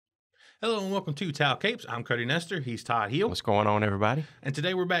Hello and welcome to Tau Capes. I'm Cody Nestor. He's Todd Heel. What's going on, everybody? And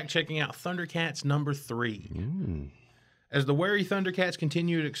today we're back checking out Thundercats number 3. As the wary Thundercats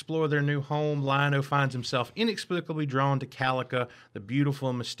continue to explore their new home, Lion-O finds himself inexplicably drawn to Calica, the beautiful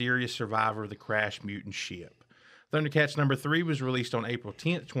and mysterious survivor of the crashed mutant ship. Thundercats number 3 was released on April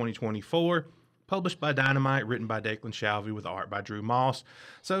 10th, 2024. Published by Dynamite, written by Declan Shalvey with art by Drew Moss.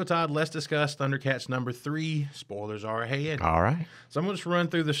 So, Todd, let's discuss Thundercats number 3. Spoilers are ahead. All right. So I'm going to just run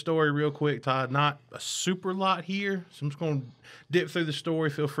through the story real quick, Todd. Not a super lot here. So I'm just going to dip through the story.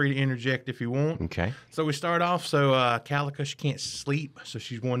 Feel free to interject if you want. Okay. So we start off. So Calica, she can't sleep. So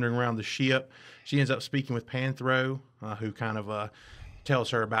she's wandering around the ship. She ends up speaking with Panthro, who kind of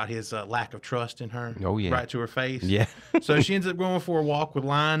tells her about his lack of trust in her. Oh, yeah. Right to her face. Yeah. So she ends up going for a walk with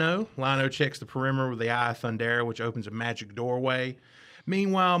Lion-O. Lion-O checks the perimeter with the Eye of Thundera, which opens a magic doorway.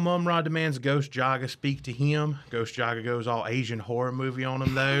 Meanwhile, Mumm-Ra demands Ghost Jaga speak to him. Ghost Jaga goes all Asian horror movie on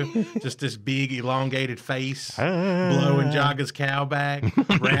him, though. Just this big, elongated face, blowing Jaga's cow back,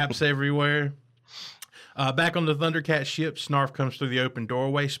 raps everywhere. Back on the Thundercat ship, Snarf comes through the open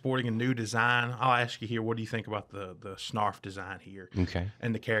doorway, sporting a new design. I'll ask you here, what do you think about the Snarf design here? Okay.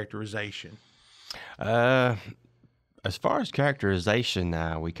 And the characterization? As far as characterization,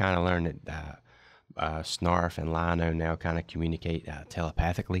 we kind of learned that Snarf and Lion-O now kind of communicate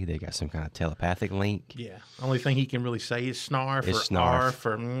telepathically. They got some kind of telepathic link. Yeah. Only thing he can really say is Snarf It's or Snarf. Arf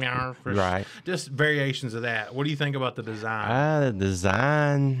or Narf or Right. just variations of that. What do you think about the design? The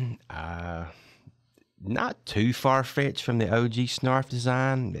design, not too far-fetched from the OG Snarf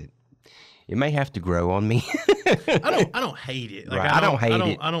design. It may have to grow on me. I don't hate it. Like, Right. I don't hate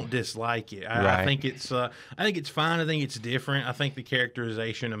it. I don't dislike it. I Right. think it's fine. I think it's different. I think the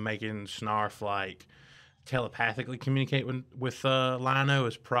characterization of making Snarf like telepathically communicate with Lion-O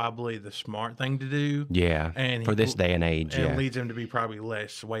is probably the smart thing to do. Yeah, And for this day and age, And yeah. it leads him to be probably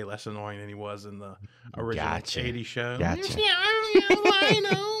way less annoying than he was in the original Gotcha. 80s show. Gotcha.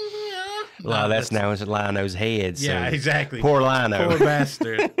 Lion-O. Well, that's now in Lion-O's head. So Yeah, exactly. Poor Lion-O. Poor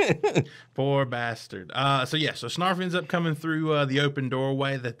bastard. Poor bastard. So Snarf ends up coming through the open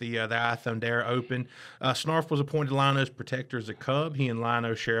doorway that the Eye of Thundera opened. Snarf was appointed Lion-O's protector as a cub. He and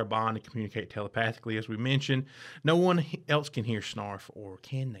Lion-O share a bond and communicate telepathically, as we mentioned. No one else can hear Snarf, or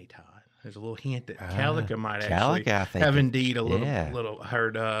can they, Todd? There's a little hint that Calica might actually Calica, I think have it- indeed a little, yeah.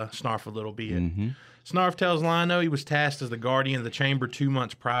 heard Snarf a little bit. Mm-hmm. Snarf tells Lion-O he was tasked as the guardian of the chamber 2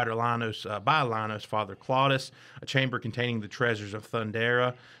 months prior to by Lion-O's father Claudius, a chamber containing the treasures of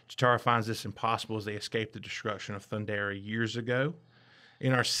Thundera. Chitara finds this impossible as they escaped the destruction of Thundera years ago.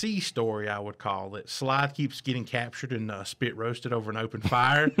 In our C story, I would call it, Slide keeps getting captured and spit roasted over an open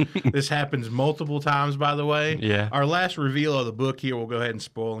fire. This happens multiple times, by the way. Yeah. Our last reveal of the book here, we'll go ahead and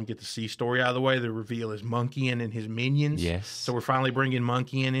spoil and get the C story out of the way. The reveal is Monkeyan and his minions. Yes. So we're finally bringing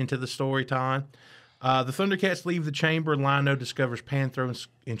Monkeyan into the story time. The Thundercats leave the chamber, and Lion-O discovers Panthro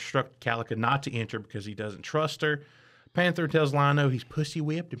instructs Calica not to enter because he doesn't trust her. Panthro tells Lion-O he's pussy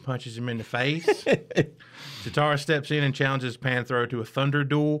whipped and punches him in the face. Chitara steps in and challenges Panthro to a Thunder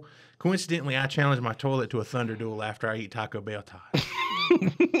Duel. Coincidentally, I challenged my toilet to a Thunder Duel after I eat Taco Bell,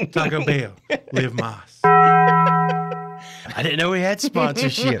 Todd. Taco Bell, live Moss. I didn't know we had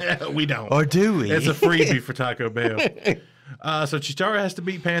sponsorship. We don't. Or do we? It's a freebie for Taco Bell. So Chitara has to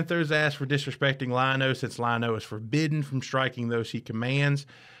beat Panthro's ass for disrespecting Lion-O, since Lion-O is forbidden from striking those he commands.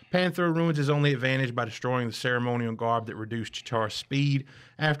 Panthro ruins his only advantage by destroying the ceremonial garb that reduced Chitara's speed.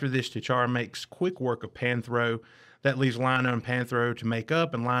 After this, Chitara makes quick work of Panthro. That leaves Lion-O and Panthro to make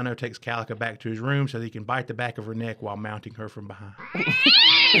up, and Lion-O takes Calica back to his room so that he can bite the back of her neck while mounting her from behind.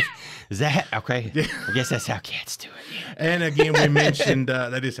 Is that okay? I guess that's how cats do it. Yeah. And again, we mentioned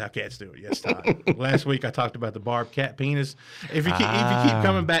that is how cats do it. Yes, Todd. Last week I talked about the barbed cat penis. If you keep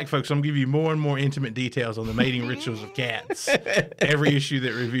coming back, folks, I'm gonna give you more and more intimate details on the mating rituals of cats. Every issue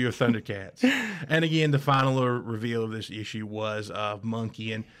that review of Thundercats. And again, the final reveal of this issue was of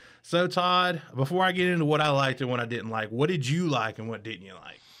Monkeyan. So, Todd, before I get into what I liked and what I didn't like, what did you like and what didn't you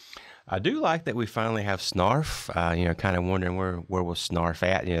like? I do like that we finally have Snarf. Kind of wondering where was Snarf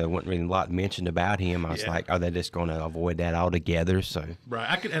at. There wasn't really a lot mentioned about him. I was like, are they just going to avoid that altogether? So right,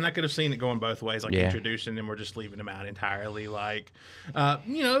 I could have seen it going both ways, like introducing him or just leaving him out entirely. Like,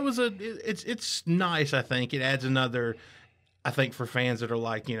 it's nice. I think it adds another. I think for fans that are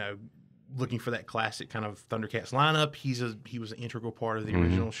like looking for that classic kind of Thundercats lineup, he was an integral part of the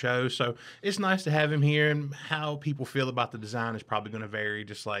original show. So it's nice to have him here, and how people feel about the design is probably going to vary.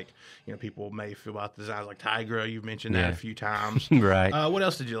 Just like, people may feel about the designs like Tigra. You've mentioned that a few times. Right. What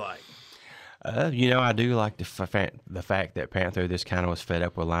else did you like? I do like the fact that Panther just kind of was fed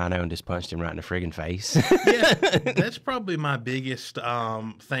up with Lino and just punched him right in the friggin' face. Yeah, that's probably my biggest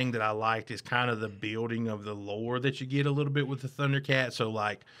thing that I liked is kind of the building of the lore that you get a little bit with the Thundercats. So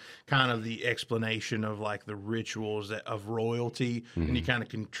like kind of the explanation of like the rituals of royalty, and you kind of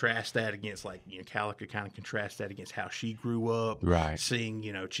contrast that against like Calica kind of contrast that against how she grew up, Right. Seeing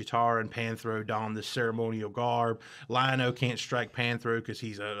Chitara and Panthro don this ceremonial garb. Lino can't strike Panthro because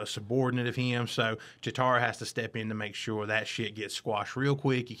he's a subordinate of him, so Chitara has to step in to make sure that shit gets squashed real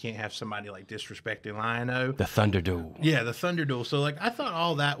quick. You can't have somebody like disrespecting Lino. The Thunder Duel. Yeah, the Thunder Duel. So, like, I thought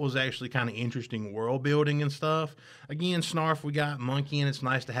all that was actually kind of interesting world building and stuff. Again, Snarf, we got Monkey, and it's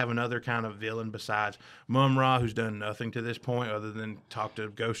nice to have another kind of villain besides Mumm-Ra, who's done nothing to this point other than talk to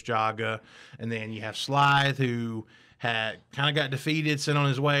Ghost Jaga. And then you have Slythe, who had kind of got defeated, sent on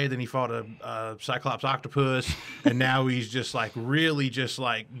his way. Then he fought a Cyclops octopus, and now he's just like really just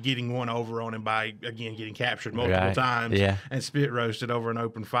like getting one over on him by again getting captured multiple times, and spit roasted over an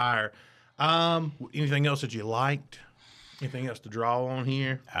open fire. Anything else that you liked? Anything else to draw on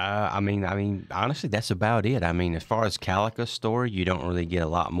here? I mean, honestly, that's about it. I mean, as far as Calica's story, you don't really get a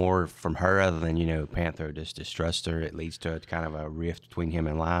lot more from her other than, Panther just distrusts her. It leads to kind of a rift between him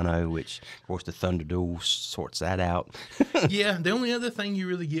and Lino, which, of course, the Thunder Duel sorts that out. Yeah, the only other thing you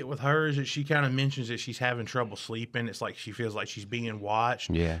really get with her is that she kind of mentions that she's having trouble sleeping. It's like she feels like she's being watched.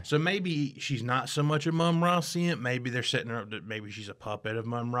 Yeah. So maybe she's not so much a Mumm-Ra scent. Maybe they're setting her up that maybe she's a puppet of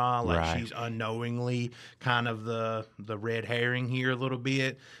Mumm-Ra. Like she's unknowingly kind of the red herring here a little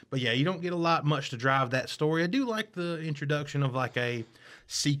bit. But yeah, you don't get much to drive that story. I do like the introduction of like a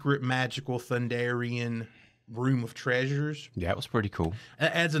secret magical Thunderian room of treasures. Yeah, it was pretty cool. It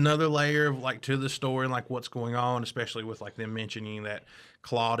adds another layer of like to the story and like what's going on, especially with like them mentioning that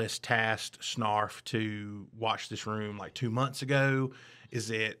Claudius tasked Snarf to watch this room like 2 months ago.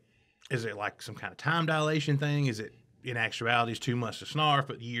 Is it like some kind of time dilation thing? Is it in actuality, it's 2 months to Snarf,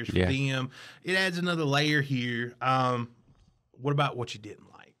 but years for them? It adds another layer here. What about what you didn't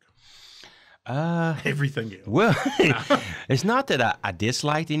like? Everything else. Well, it's not that I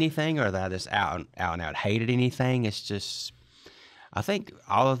disliked anything or that I just out and out hated anything. It's just, I think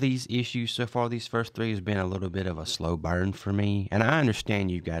all of these issues so far, these first three, has been a little bit of a slow burn for me. And I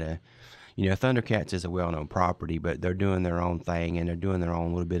understand you've got to, Thundercats is a well-known property, but they're doing their own thing and they're doing their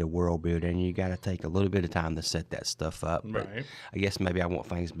own little bit of world building. And you got to take a little bit of time to set that stuff up. But I guess maybe I want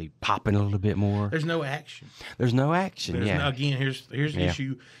things to be popping a little bit more. There's no action. Again, here's the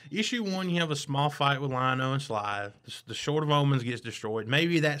issue. Issue 1, you have a small fight with Lino and Slythe. The Sword of Omens gets destroyed.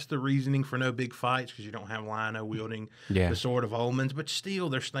 Maybe that's the reasoning for no big fights because you don't have Lino wielding the Sword of Omens. But still,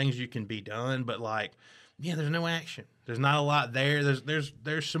 there's things you can be done. But like, there's no action. There's not a lot there.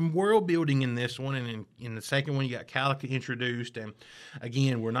 There's some world building in this one, and in the second one, you got Calica introduced, and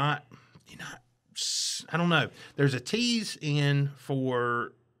again, I don't know. There's a tease in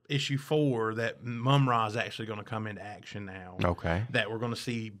for issue 4 that Mumm-Ra is actually going to come into action now. Okay. That we're going to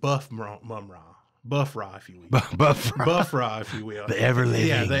see buff Mumm-Ra. Buff-Ra, if you will. Buff-Ra, if you will. The ever-living.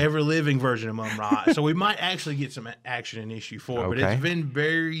 Yeah, the ever-living version of Mumm-Ra. So we might actually get some action in issue 4, but it's been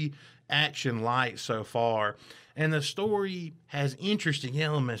very action light so far. And the story has interesting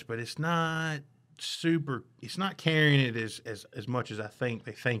elements, but it's not carrying it as much as I think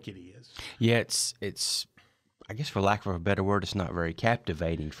they think it is. Yeah, it's I guess for lack of a better word, it's not very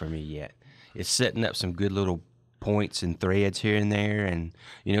captivating for me yet. It's setting up some good little points and threads here and there, and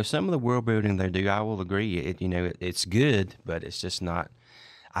some of the world building they do, I will agree, it's good, but it's just not,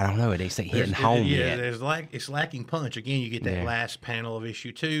 I don't know, it ain't hitting home yet. It's lacking punch. Again, you get that last panel of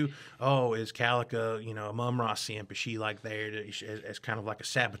issue 2. Oh, is Calica, a Mumm-Ra simp? Is she like there as kind of like a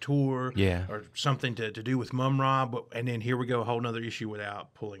saboteur? Yeah. Or something to do with Mumm-Ra? And then here we go, a whole nother issue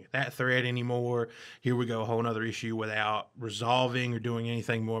without pulling at that thread anymore. Here we go, a whole nother issue without resolving or doing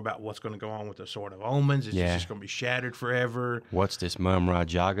anything more about what's going to go on with the Sword of Omens. It's just going to be shattered forever. What's this Mumm-Ra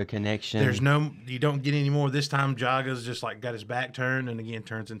Jaga connection? You don't get any more. This time Jaga's just like got his back turned and again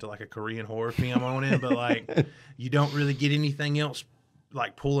turns into like a Korean horror film on it, but like you don't really get anything else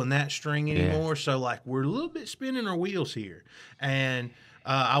like pulling that string anymore. So like we're a little bit spinning our wheels here. And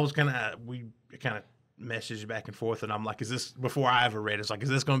we kind of messaged back and forth, and I'm like, is this, before I ever read it, it's like, is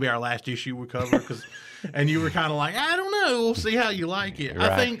this going to be our last issue we cover? And you were kind of like, I don't know, we'll see how you like it.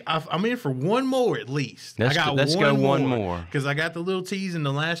 Right. I think I'm in for one more at least. Let's go one more. Because I got the little tease in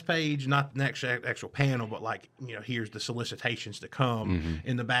the last page, not the next actual panel, but like, here's the solicitations to come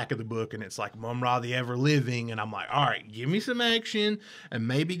in the back of the book, and it's like Mumm-Ra the Ever Living, and I'm like, all right, give me some action, and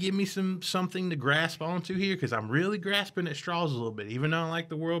maybe give me something to grasp onto here, because I'm really grasping at straws a little bit. Even though I like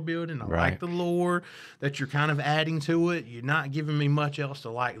the world building, I like the lore, that you're kind of adding to it. You're not giving me much else to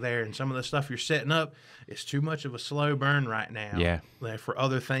like there, and some of the stuff you're setting up is too much of a slow burn right now. Yeah. For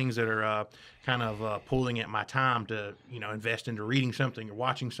other things that are kind of pulling at my time to invest into reading something or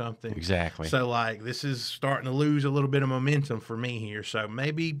watching something. Exactly. So like this is starting to lose a little bit of momentum for me here. So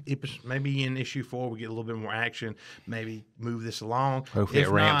maybe in issue 4 we get a little bit more action. Maybe move this along. Hopefully it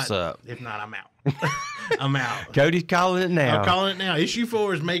ramps up. If not, I'm out. I'm out. Cody's calling it now. I'm calling it now. Issue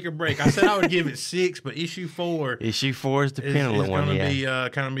 4 is make or break. I said I would give it 6, but issue 4 is the pendulum one. Going to be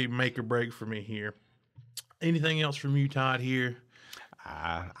kind of be make or break for me here. Anything else from you, Todd? Here.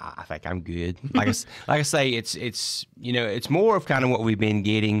 I think I'm good. Like I say, it's it's more of kind of what we've been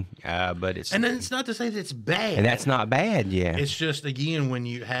getting, but it's and then it's not to say that it's bad, and that's not bad. Yeah, it's just again when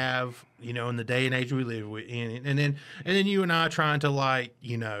you have in the day and age we live in, and then you and I trying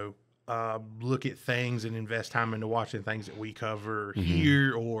to look at things and invest time into watching things that we cover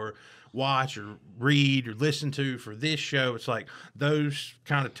here or watch or read or listen to for this show. It's like those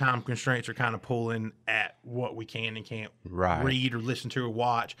kind of time constraints are kind of pulling at what we can and can't read or listen to or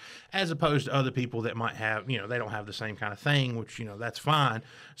watch, as opposed to other people that might have, they don't have the same kind of thing, which, that's fine.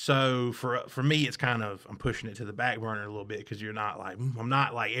 So for me, it's kind of, I'm pushing it to the back burner a little bit because I'm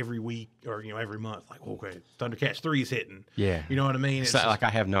not like every week or, every month, like, okay, Thundercats 3 is hitting. Yeah. You know what I mean? It's like I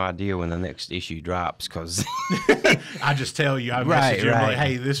have no idea when the next issue drops because I just tell you, I message you, I'm like,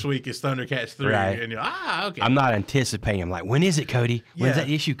 hey, this week is Thundercats 3. Right. And you're okay. I'm not anticipating. I'm like, when is it, Cody? When's that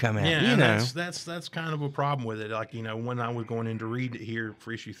issue coming out? Yeah, that's kind of a problem with it. Like, when I was going in to read it here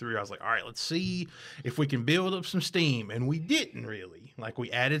for issue 3, I was like, all right, let's see if we can build up some steam. And we didn't really. Like,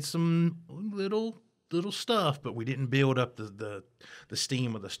 we added some little stuff, but we didn't build up the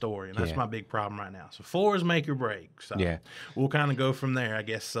steam of the story, and that's my big problem right now. So 4 is make or break. So we'll kind of go from there, I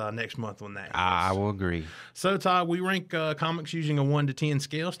guess, next month when that hits. I will agree. So Todd, we rank comics using a 1 to 10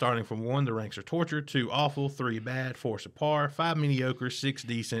 scale, starting from 1, the ranks are torture, 2 awful, 3 bad, 4 subpar, 5 mediocre, 6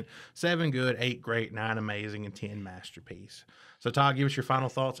 decent, 7 good, 8 great, 9 amazing, and 10 masterpiece. So, Todd, give us your final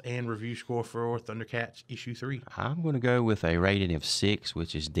thoughts and review score for Thundercats issue 3. I'm going to go with a rating of 6,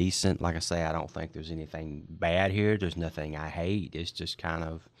 which is decent. Like I say, I don't think there's anything bad here. There's nothing I hate. It's just kind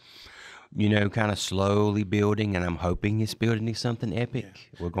of, kind of slowly building, and I'm hoping it's building to something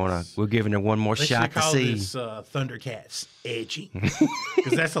epic. Yeah. We're giving it one more shot to see. This Thundercats edging,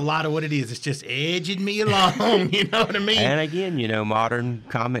 because that's a lot of what it is. It's just edging me along. You know what I mean? And again, modern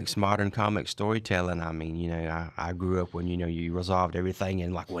comics, modern comic storytelling. I mean, I grew up when you resolved everything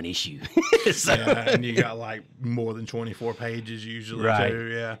in like one issue. So. Yeah, and you got like more than 24 pages usually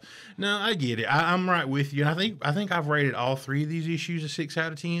too. Yeah, no, I get it. I'm right with you, and I think I've rated all 3 of these issues a 6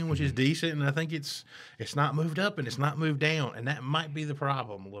 out of 10, which is decent. And I think it's not moved up and it's not moved down, and that might be the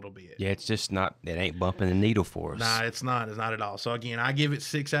problem a little bit. Yeah, it's just not. It ain't bumping the needle for us. Nah, it's not. It's not at all. So again, I give it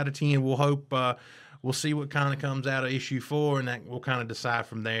 6 out of 10. We'll hope we'll see what kind of comes out of issue 4, and that we'll kind of decide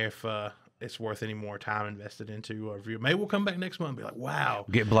from there if it's worth any more time invested into a review. Maybe we'll come back next month and be like, wow,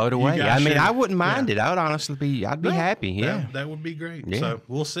 get blown away. I mean, I wouldn't mind it. I would honestly I'd be happy. Yeah, that would be great. Yeah. So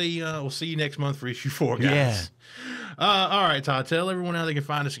we'll see you next month for issue 4, guys. Yeah. All right, Todd, tell everyone how they can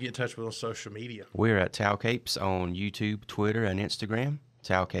find us and get in touch with us on social media. We're at Towel Capes on YouTube, Twitter, and Instagram.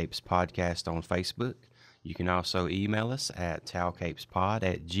 Towel Capes Podcast on Facebook. You can also email us at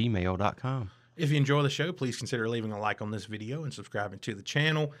towelcapespod@gmail.com. If you enjoy the show, please consider leaving a like on this video and subscribing to the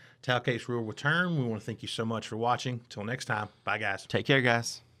channel. Towel Capes will return. We want to thank you so much for watching. Till next time, bye, guys. Take care,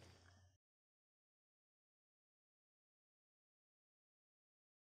 guys.